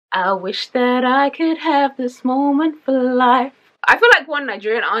I wish that I could have this moment for life. I feel like one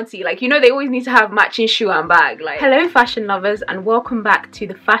Nigerian auntie, like, you know, they always need to have matching shoe and bag. Like, hello fashion lovers, and welcome back to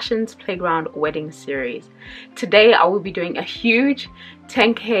the Fashions Playground wedding series. Today I will be doing a huge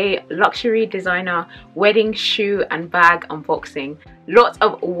 10k luxury designer wedding shoe and bag unboxing. Lots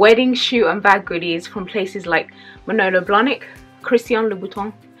of wedding shoe and bag goodies from places like Manolo, BLAHNIK,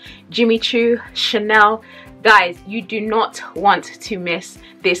 Louboutin, Jimmy Choo, Chanel. Guys, you do not want to miss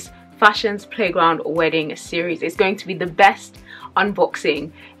this Fashions Playground wedding series. It's going to be the best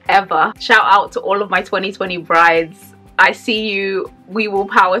unboxing ever. Shout out to all of my 2020 brides. I see you. We will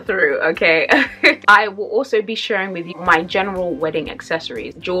power through, okay? I will also be sharing with you my general wedding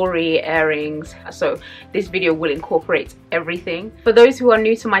accessories, jewelry, earrings. So this video will incorporate everything. For those who are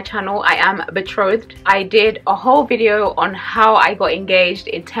new to my channel, I am betrothed. I did a whole video on how I got engaged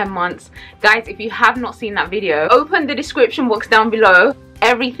in 10 months. Guys, if you have not seen that video, open the description box down below.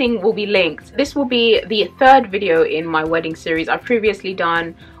 Everything will be linked. This will be the third video in my wedding series. I've previously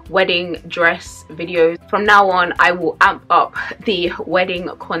done wedding dress videos. From now on, I will amp up the wedding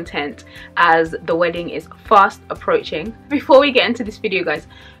content as the wedding is fast approaching. Before we get into this video, guys,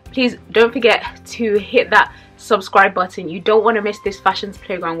 please don't forget to hit that subscribe button. You don't want to miss this Fashions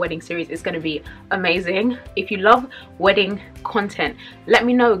Playground wedding series. It's going to be amazing. If you love wedding content, let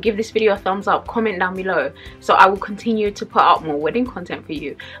me know. Give this video a thumbs up, comment down below, so I will continue to put out more wedding content for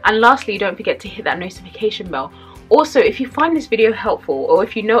you. And lastly, don't forget to hit that notification bell. Also, if you find this video helpful, or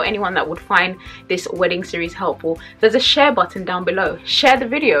if you know anyone that would find this wedding series helpful, there's a share button down below. Share the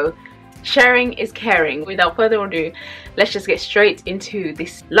video. Sharing is caring. Without further ado, let's just get straight into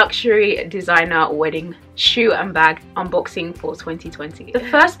this luxury designer wedding shoe and bag unboxing for 2020. The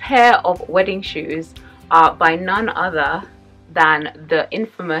first pair of wedding shoes are by none other than the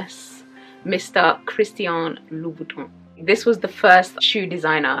infamous Mr. Louboutin. This was the first shoe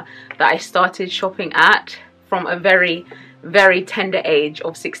designer that I started shopping at from a very, very tender age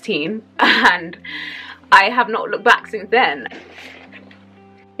of 16, and I have not looked back since then.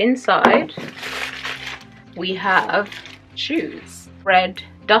 Inside we have shoes, red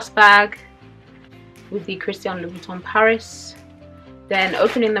dust bag with the Louboutin Paris. Then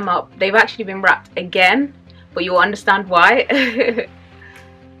opening them up, they've actually been wrapped again, but you'll understand why.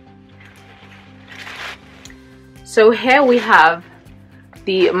 So here we have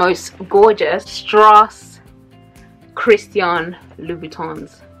the most gorgeous STRASS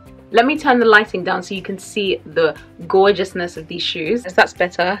Louboutins. Let me turn the lighting down so you can see the gorgeousness of these shoes. That's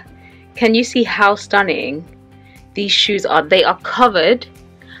better. Can you see how stunning these shoes are? They are covered,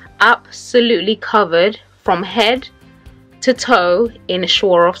 absolutely covered from head to toe in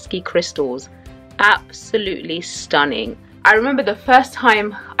Swarovski crystals. Absolutely stunning. I remember the first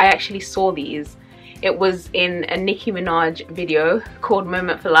time I actually saw these, it was in a Nicki Minaj video called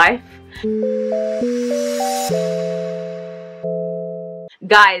Moment for Life.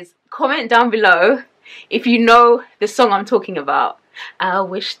 Guys, comment down below if you know the song I'm talking about. I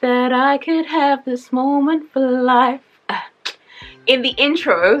wish that I could have this moment for life. In the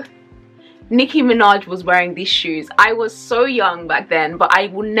intro, Nicki Minaj was wearing these shoes. I was so young back then, but I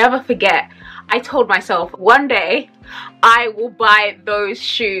will never forget. I told myself one day I will buy those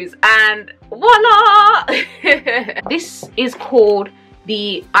shoes, and voila! This is called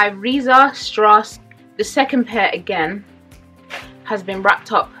the IRIZA STRASS. The second pair again has been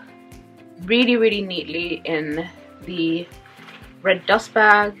wrapped up really, really neatly in the red dust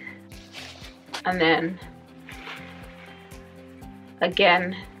bag, and then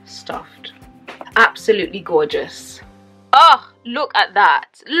again stuffed. Absolutely gorgeous. Oh, look at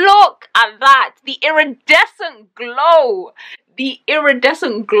that. Look at that. The iridescent glow. The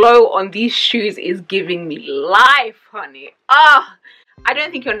iridescent glow on these shoes is giving me life, honey. Ah. I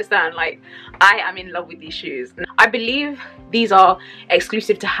don't think you understand. Like, I am in love with these shoes. I believe these are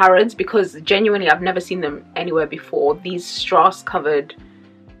exclusive to Harrods, because genuinely I've never seen them anywhere before. These strass covered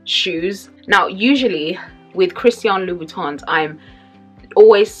shoes. Now, usually with Louboutins, I'm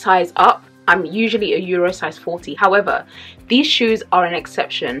always size up. I'm usually a Euro size 40. However, these shoes are an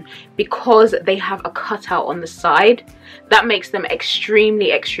exception because they have a cutout on the side. That makes them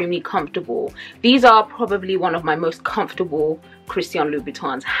extremely, extremely comfortable. These are probably one of my most comfortable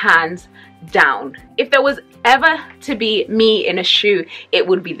Louboutins, hands down. If there was ever to be me in a shoe, it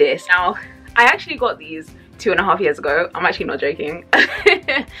would be this. Now, I actually got these 2.5 years ago. I'm actually not joking.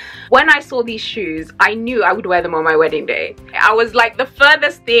 When I saw these shoes, I knew I would wear them on my wedding day. I was like the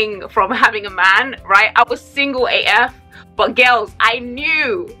furthest thing from having a man, right? I was single AF, but girls, I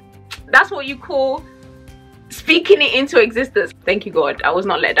knew. That's what you call speaking it into existence. Thank you, God, I was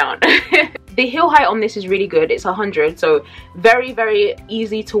not let down. The heel height on this is really good. It's 100, so very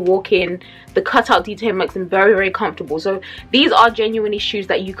easy to walk in. The cutout detail makes them very comfortable. So these are genuinely shoes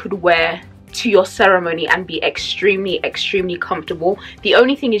that you could wear to your ceremony and be extremely comfortable. The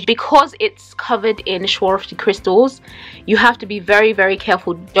only thing is, because it's covered in Swarovski crystals, you have to be very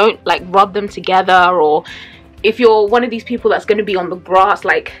careful. Don't like rub them together, or if you're one of these people that's going to be on the grass,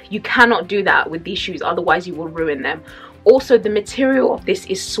 like, you cannot do that with these shoes, otherwise you will ruin them. Also, the material of this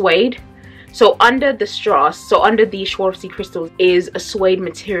is suede. So under the strass, so under the Swarovski crystals, is a suede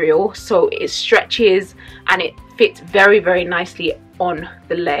material, so it stretches and it fits very nicely on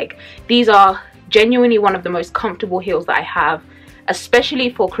the leg. These are genuinely one of the most comfortable heels that I have,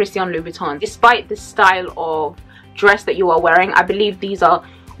 especially for Christian Louboutin. Despite the style of dress that you are wearing, I believe these are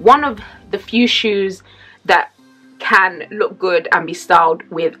one of the few shoes that can look good and be styled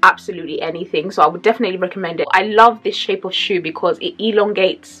with absolutely anything. So I would definitely recommend it. I love this shape of shoe because it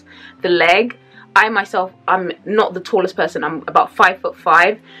elongates the leg. I myself, I'm not the tallest person. I'm about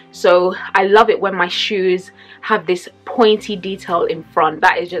 5'5", so I love it when my shoes have this pointy detail in front.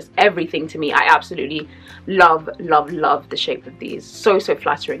 That is just everything to me. I absolutely love the shape of these. So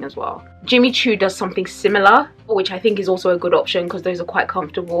flattering as well. Jimmy Choo does something similar, which I think is also a good option because those are quite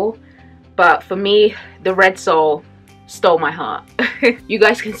comfortable. But for me, the red sole stole my heart. You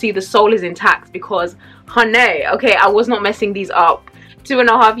guys can see the sole is intact because, honey, okay, I was not messing these up.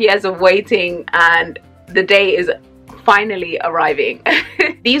 2.5 years of waiting and the day is finally arriving.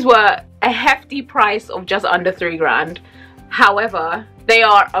 These were a hefty price of just under 3 grand. However, they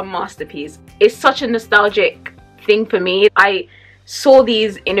are a masterpiece. It's such a nostalgic thing for me. I saw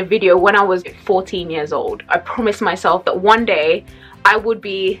these in a video when I was 14 years old. I promised myself that one day I would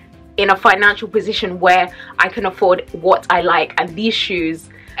be in a financial position where I can afford what I like, and these shoes,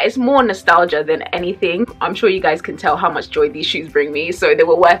 it's more nostalgia than anything. I'm sure you guys can tell how much joy these shoes bring me, so they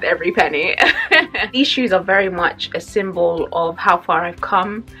were worth every penny. These shoes are very much a symbol of how far I've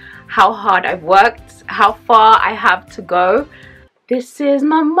come, how hard I've worked, how far I have to go. This is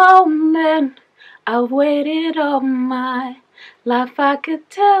my moment. I've waited all my life. I could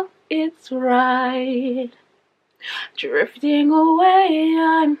tell it's right. Drifting away,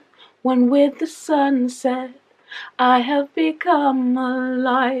 I'm one with the sunset. I have become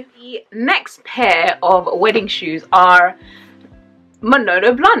alive. The next pair of wedding shoes are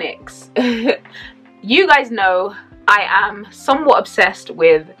Manolo BLAHNIKs. You guys know I am somewhat obsessed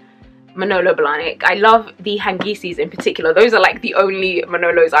with Manolo BLAHNIK. I love the Hangisis in particular. Those are like the only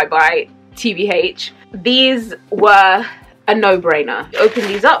Manolos I buy, TBH. These were a no-brainer. Open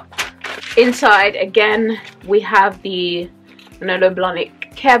these up. Inside, again, we have the Manolo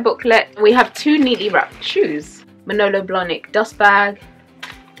BLAHNIK care booklet. We have 2 neatly wrapped shoes. Manolo BLAHNIK dust bag.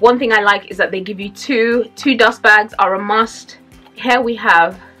 One thing I like is that they give you two dust bags are a must. Here we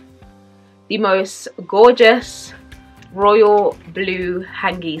have the most gorgeous royal blue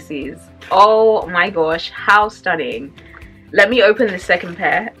Hangisis. Oh my gosh, how stunning. Let me open the second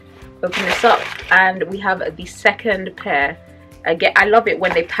pair. Open this up and we have the second pair. Again, I love it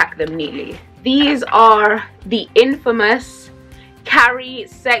when they pack them neatly. These are the infamous Carrie,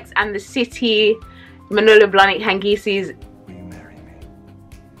 Sex and the City Manolo BLAHNIK Hangisis.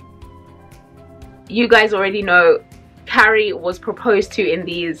 You guys already know Carrie was proposed to in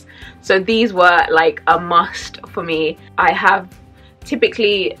these, so these were like a must for me. I have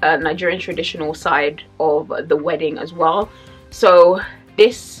typically a Nigerian traditional side of the wedding as well, so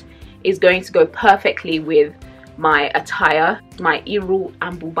this is going to go perfectly with my attire, my Iru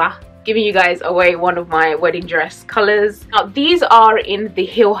and Buba. Giving you guys away one of my wedding dress colors. Now these are in the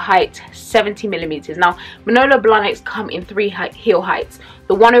heel height 70mm. Now Manolo BLAHNIKs come in 3 heel heights,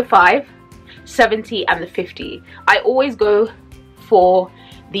 the 105, 70 and the 50. I always go for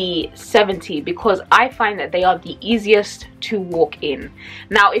the 70 because I find that they are the easiest to walk in.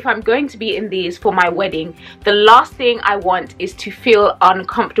 Now if I'm going to be in these for my wedding, the last thing I want is to feel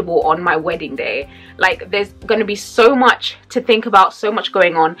uncomfortable on my wedding day. Like, there's going to be so much to think about, so much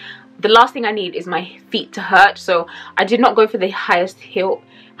going on. The last thing I need is my feet to hurt, so I did not go for the highest heel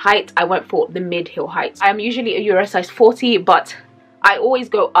height. I went for the mid heel height. I am usually a Euro size 40, but I always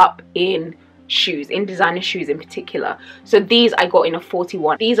go up in shoes, in designer shoes in particular. So these I got in a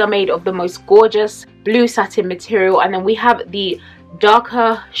 41. These are made of the most gorgeous blue satin material, and then we have the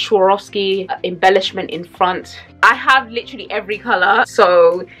darker Swarovski embellishment in front. I have literally every color,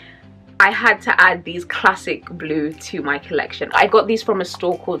 so I had to add these classic blue to my collection. I got these from a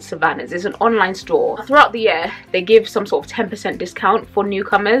store called Savannah's. It's an online store. Throughout the year, they give some sort of 10% discount for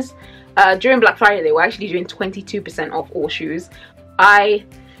newcomers. During Black Friday, they were actually doing 22% off all shoes. I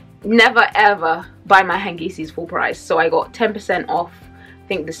never ever buy my Hangisis full price, so I got 10% off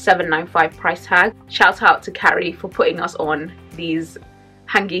think the $7.95 price tag. Shout out to Carrie for putting us on these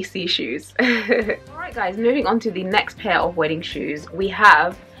Hangisi shoes. Alright guys, moving on to the next pair of wedding shoes. We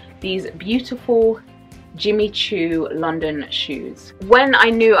have these beautiful Jimmy Choo London shoes. When I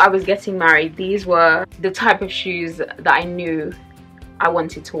knew I was getting married, these were the type of shoes that I knew I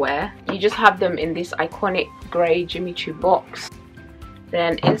wanted to wear. You just have them in this iconic grey Jimmy Choo box.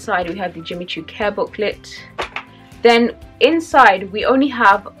 Then inside we have the Jimmy Choo care booklet. Then inside we only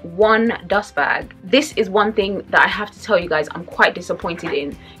have one dust bag. This is one thing that I have to tell you guys I'm quite disappointed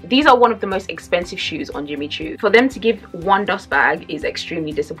in. These are one of the most expensive shoes on Jimmy Choo. For them to give one dust bag is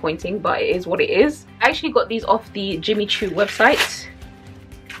extremely disappointing, but it is what it is. I actually got these off the Jimmy Choo website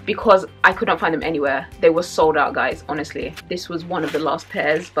because I couldn't find them anywhere. They were sold out, guys, honestly. This was one of the last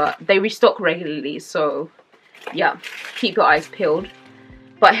pairs, but they restock regularly, so yeah, keep your eyes peeled.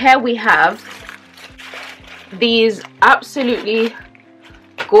 But here we have these absolutely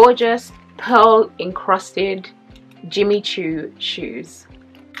gorgeous pearl encrusted Jimmy Choo shoes.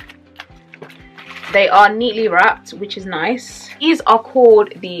 They are neatly wrapped, which is nice. These are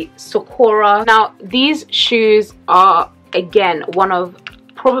called the SACORA. Now these shoes are again one of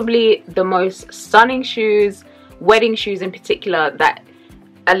probably the most stunning shoes, wedding shoes in particular, that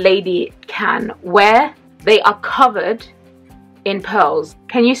a lady can wear. They are covered in pearls.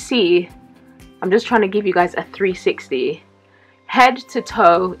 Can you see? I'm just trying to give you guys a 360. Head to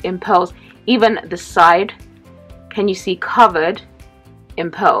toe in pearls. Even the side, can you see, covered in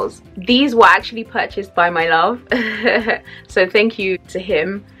pearls. These were actually purchased by my love. So thank you to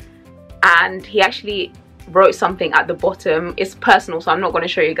him. And he actually wrote something at the bottom. It's personal, so I'm not going to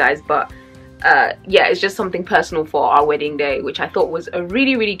show you guys, but yeah, it's just something personal for our wedding day, which I thought was a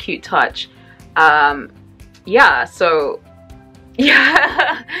really, really cute touch. Yeah, so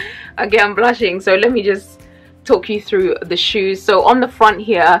yeah. Again, I'm blushing, so let me just talk you through the shoes. So on the front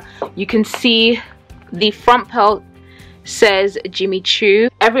here, you can see the front pearl says Jimmy Choo.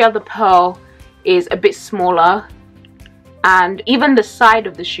 Every other pearl is a bit smaller, and even the side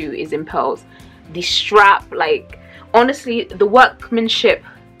of the shoe is in pearls. The strap, like, honestly, the workmanship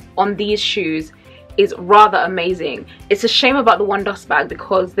on these shoes is rather amazing. It's a shame about the one dust bag,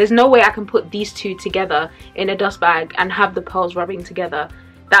 because there's no way I can put these two together in a dust bag and have the pearls rubbing together.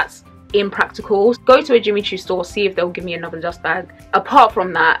 That's impractical. Go to a Jimmy Choo store, see if they'll give me another dust bag. Apart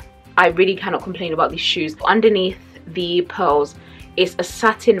from that, I really cannot complain about these shoes. Underneath the pearls is a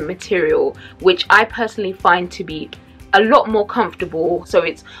satin material, which I personally find to be a lot more comfortable. So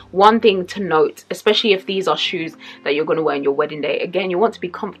it's one thing to note, especially if these are shoes that you're going to wear on your wedding day. Again, you want to be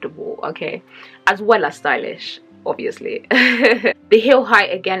comfortable, okay, as well as stylish, obviously. The heel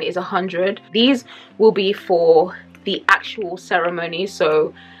height again is 100. These will be for the actual ceremony,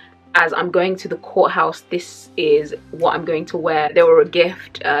 so as I'm going to the courthouse, this is what I'm going to wear. They were a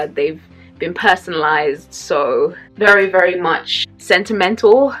gift. They've been personalized, so very, very much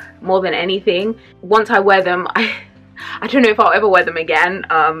sentimental more than anything. Once I wear them, I don't know if I'll ever wear them again.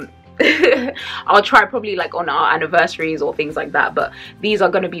 I'll try probably like on our anniversaries or things like that, but these are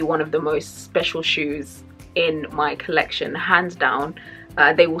going to be one of the most special shoes in my collection, hands down.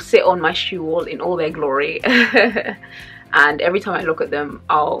 They will sit on my shoe wall in all their glory. And every time I look at them,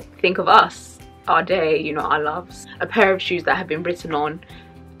 I'll think of us, our day, you know, our loves. A pair of shoes that have been written on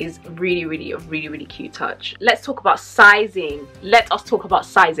is really, really a really, really cute touch. Let's talk about sizing. Let us talk about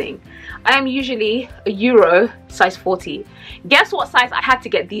sizing. I am usually a Euro size 40. Guess what size I had to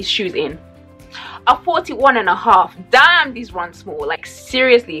get these shoes in? A 41.5. Damn, these run small. Like,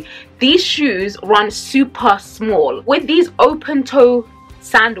 seriously, these shoes run super small. With these open toe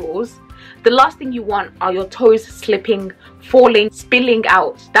sandals, the last thing you want are your toes slipping, falling, spilling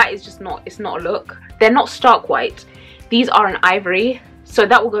out. That is just not, it's not a look. They're not stark white. These are an ivory, so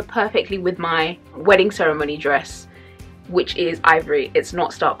that will go perfectly with my wedding ceremony dress, which is ivory. It's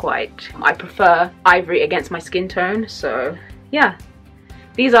not stark white. I prefer ivory against my skin tone, so yeah.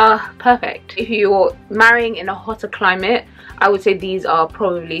 These are perfect. If you're marrying in a hotter climate, I would say these are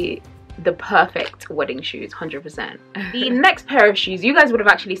probably the perfect wedding shoes, 100%. The next pair of shoes, you guys would have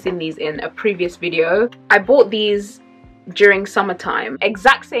actually seen these in a previous video. I bought these during summertime.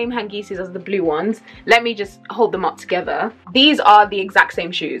 Exact same Hangisis as the blue ones. Let me just hold them up together. These are the exact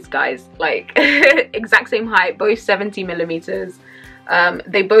same shoes, guys. Like, exact same height, both 70 millimeters.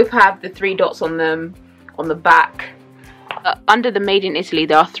 They both have the 3 dots on them on the back. Under the made in Italy,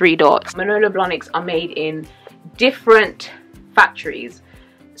 there are 3 dots. Manolo BLAHNIKs are made in different factories.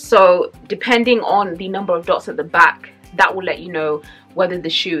 So depending on the number of dots at the back, that will let you know whether the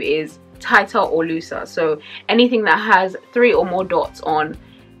shoe is tighter or looser. So anything that has 3 or more dots on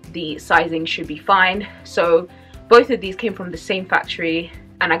the sizing should be fine. So Both of these came from the same factory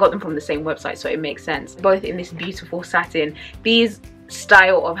and I got them from the same website, so it makes sense. Both in this beautiful satin. These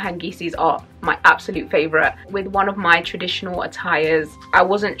style of hangisis are my absolute favorite. With one of my traditional attires, I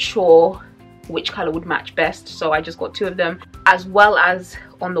wasn't sure which color would match best, so I just got two of them. As well as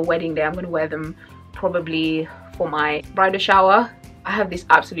on the wedding day, I'm going to wear them probably for my bridal shower. I have this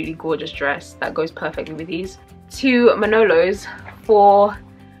absolutely gorgeous dress that goes perfectly with these. Two Manolos for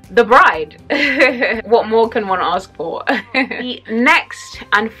the bride. What more can one ask for? The next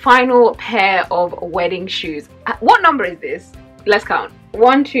and final pair of wedding shoes. What number is this? Let's count.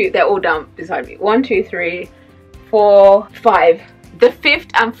 1, 2, they're all down beside me. 1, 2, 3, 4, 5. The fifth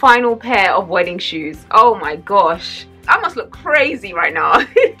and final pair of wedding shoes. Oh my gosh, I must look crazy right now.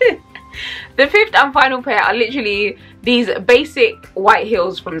 The fifth and final pair are literally these basic white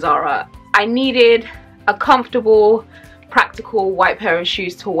heels from Zara. I needed a comfortable, practical white pair of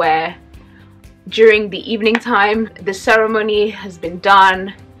shoes to wear during the evening time. The ceremony has been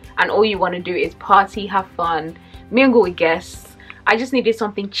done and all you want to do is party, have fun, mingle with guests. I just needed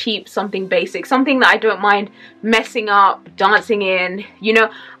something cheap, something basic, something that I don't mind messing up, dancing in. You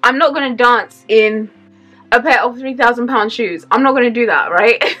know, I'm not going to dance in a pair of £3,000 shoes. I'm not going to do that,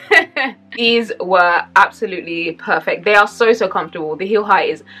 right? These were absolutely perfect. They are so comfortable. The heel height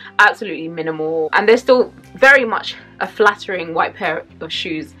is absolutely minimal and they're still very much a flattering white pair of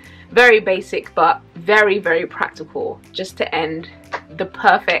shoes. Very basic but very practical, just to end the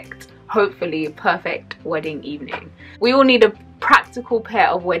perfect, hopefully perfect wedding evening. We all need a practical pair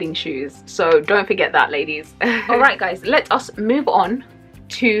of wedding shoes, so don't forget that, ladies. Alright guys, let us move on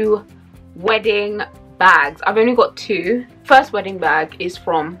to wedding bags. I've only got two. First wedding bag is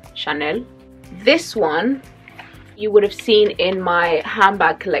from Chanel. This one you would have seen in my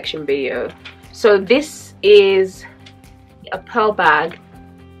handbag collection video. So this is a pearl bag.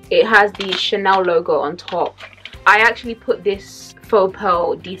 It has the Chanel logo on top. I actually put this faux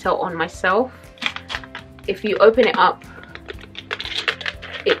pearl detail on myself. If you open it up,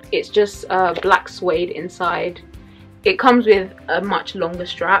 it's just black suede inside. It comes with a much longer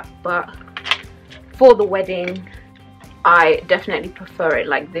strap, but for the wedding I definitely prefer it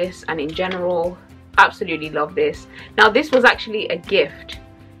like this, and in general absolutely love this. Now this was actually a gift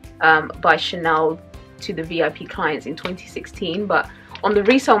by Chanel to the VIP clients in 2016, but on the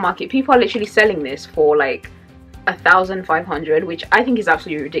resale market people are literally selling this for like 1,500, which I think is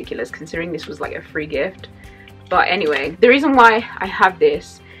absolutely ridiculous considering this was like a free gift. But anyway, the reason why I have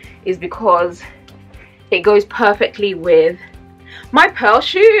this is because it goes perfectly with my pearl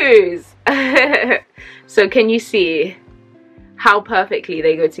shoes. So can you see how perfectly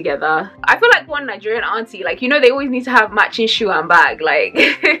they go together? I feel like one Nigerian auntie, like, you know, they always need to have matching shoe and bag, like.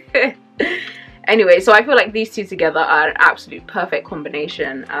 Anyway, so I feel like these two together are an absolute perfect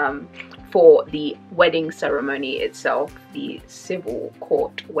combination for the wedding ceremony itself, the civil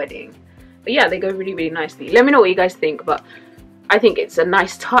court wedding. But yeah, they go really nicely. Let me know what you guys think, but I think it's a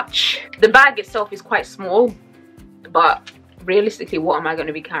nice touch. The bag itself is quite small, but realistically, what am I going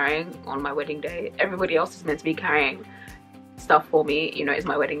to be carrying on my wedding day? Everybody else is meant to be carrying stuff for me, you know, it's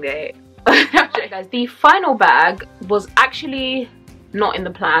my wedding day. Guys, the final bag was actually not in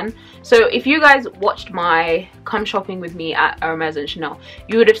the plan. So if you guys watched my come shopping with me at Hermes and Chanel,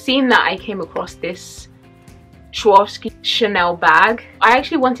 you would have seen that I came across this Swarovski Chanel bag. I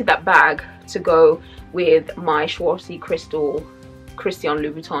actually wanted that bag to go with my Swarovski crystal Christian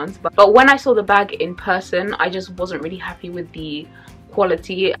Louboutins, but when I saw the bag in person I just wasn't really happy with the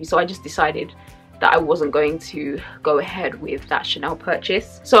quality, so I just decided that I wasn't going to go ahead with that Chanel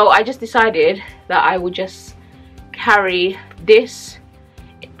purchase. So I just decided that I would just carry this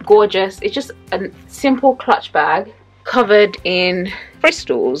gorgeous, it's just a simple clutch bag covered in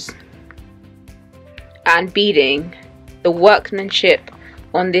crystals and beading. The workmanship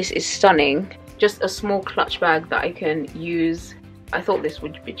on this is stunning. Just a small clutch bag that I can use. I thought this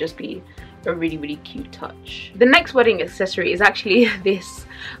would just be a really cute touch. The next wedding accessory is actually this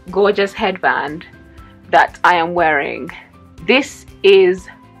gorgeous headband that I am wearing. This is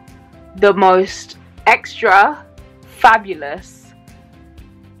the most extra fabulous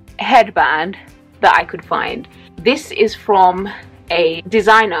headband that I could find. This is from a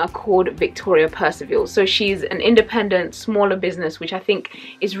designer called Victoria Percival. So she's an independent, smaller business, which I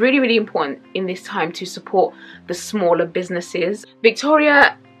think is really important in this time to support the smaller businesses.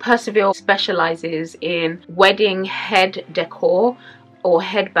 Victoria Percival specializes in wedding head decor or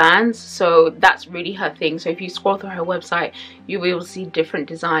headbands, so that's really her thing. So if you scroll through her website, you will see different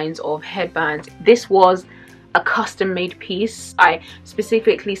designs of headbands. This was a custom made piece. I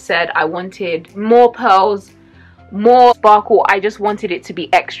specifically said I wanted more pearls, more sparkle. I just wanted it to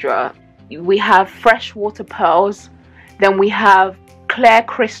be extra. we have freshwater pearls, then we have clear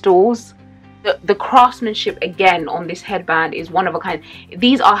crystals. The craftsmanship again on this headband is one of a kind.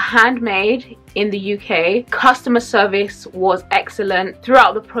 These are handmade in the UK. Customer service was excellent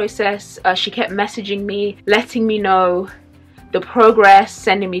throughout the process. She kept messaging me, letting me know the progress,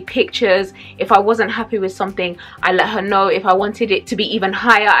 sending me pictures. If I wasn't happy with something, I let her know. If I wanted it to be even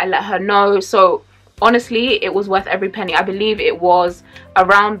higher, I let her know. So honestly, it was worth every penny. I believe it was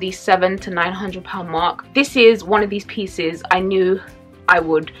around the £700 to £900 mark. This is one of these pieces I knew I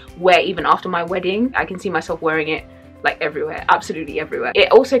would wear even after my wedding. I can see myself wearing it like everywhere, absolutely everywhere.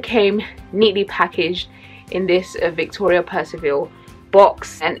 It also came neatly packaged in this Victoria Percival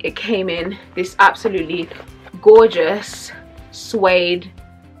box, and it came in this absolutely gorgeous suede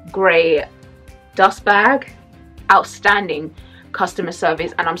grey dust bag. Outstanding customer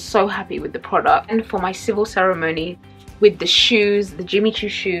service, and I'm so happy with the product. And for my civil ceremony, with the shoes, the Jimmy Choo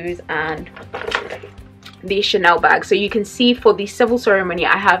shoes and the Chanel bag. So you can see for the civil ceremony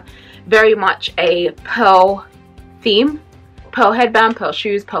I have very much a pearl theme. Pearl headband, pearl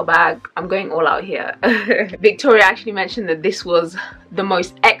shoes, pearl bag. I'm going all out here. Victoria actually mentioned that this was the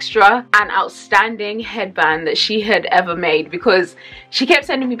most extra and outstanding headband that she had ever made, because she kept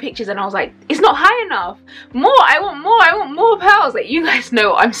sending me pictures and I was like, it's not high enough. More, I want more pearls. Like, you guys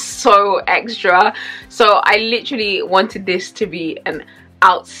know I'm so extra. So I literally wanted this to be an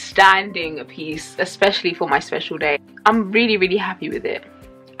outstanding piece, especially for my special day. I'm really happy with it.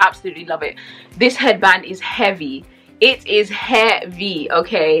 Absolutely love it. This headband is heavy. It is heavy,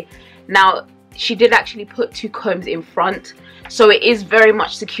 okay? Now, she did actually put 2 combs in front, so it is very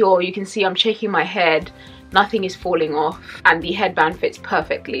much secure. You can see I'm shaking my head, nothing is falling off, and the headband fits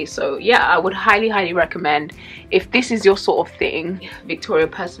perfectly. So yeah, I would highly recommend, if this is your sort of thing, Victoria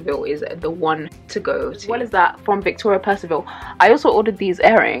Percival is the one to go to. As well as that, from Victoria Percival, I also ordered these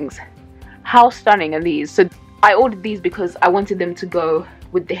earrings. How stunning are these? So I ordered these because I wanted them to go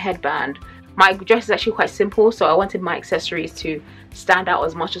with the headband. My dress is actually quite simple, so I wanted my accessories to stand out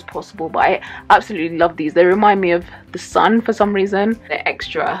as much as possible, but I absolutely love these. They remind me of the sun for some reason. They're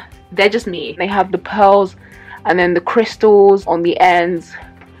extra. They're just me. They have the pearls and then the crystals on the ends.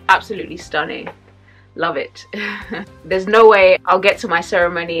 Absolutely stunning. Love it. There's no way I'll get to my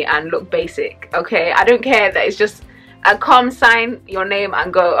ceremony and look basic, okay? I don't care that it's just a calm sign your name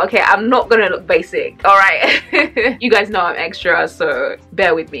and go, okay, I'm not gonna look basic, all right? You guys know I'm extra, so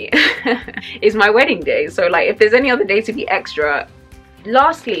bear with me. It's my wedding day, so like, if there's any other day to be extra.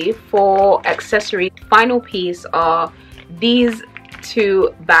 Lastly, for accessories, final piece are these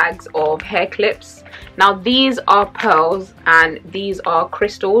 2 bags of hair clips. Now these are pearls and these are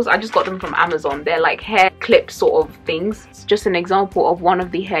crystals. I just got them from Amazon. They're like hair clip sort of things. It's just an example of one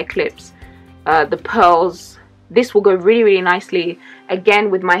of the hair clips. The pearls, this will go really nicely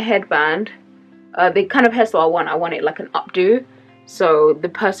again with my headband. The kind of hairstyle I want it like an updo. So the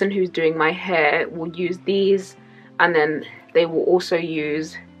person who's doing my hair will use these, and then they will also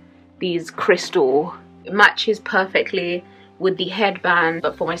use these crystal. It matches perfectly with the headband,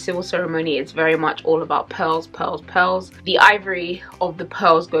 but for my civil ceremony it's very much all about pearls. The ivory of the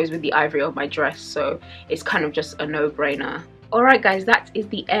pearls goes with the ivory of my dress, so it's kind of just a no-brainer. Alright guys, that is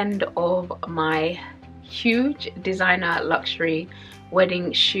the end of my huge designer luxury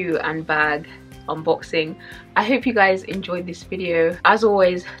wedding shoe and bag unboxing. I hope you guys enjoyed this video. As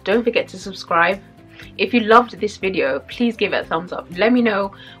always, don't forget to subscribe. If you loved this video, please give it a thumbs up. Let me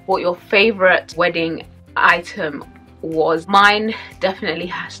know what your favorite wedding item was. Mine definitely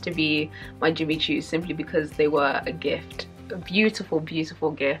has to be my Jimmy Choo, simply because they were a gift. A beautiful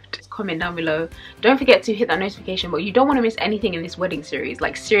gift. Comment down below. Don't forget to hit that notification bell. You don't want to miss anything in this wedding series.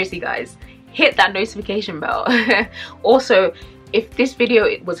 Like, seriously guys, hit that notification bell. Also, if this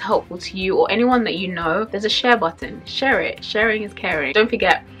video was helpful to you or anyone that you know, there's a share button. Share it. Sharing is caring. Don't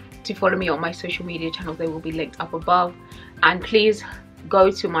forget to follow me on my social media channels. They will be linked up above. And please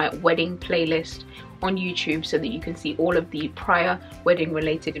go to my wedding playlist on YouTube so that you can see all of the prior wedding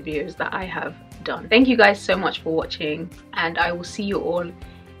related videos that I have done. Thank you guys so much for watching, and I will see you all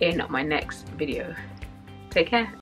in my next video. Take care.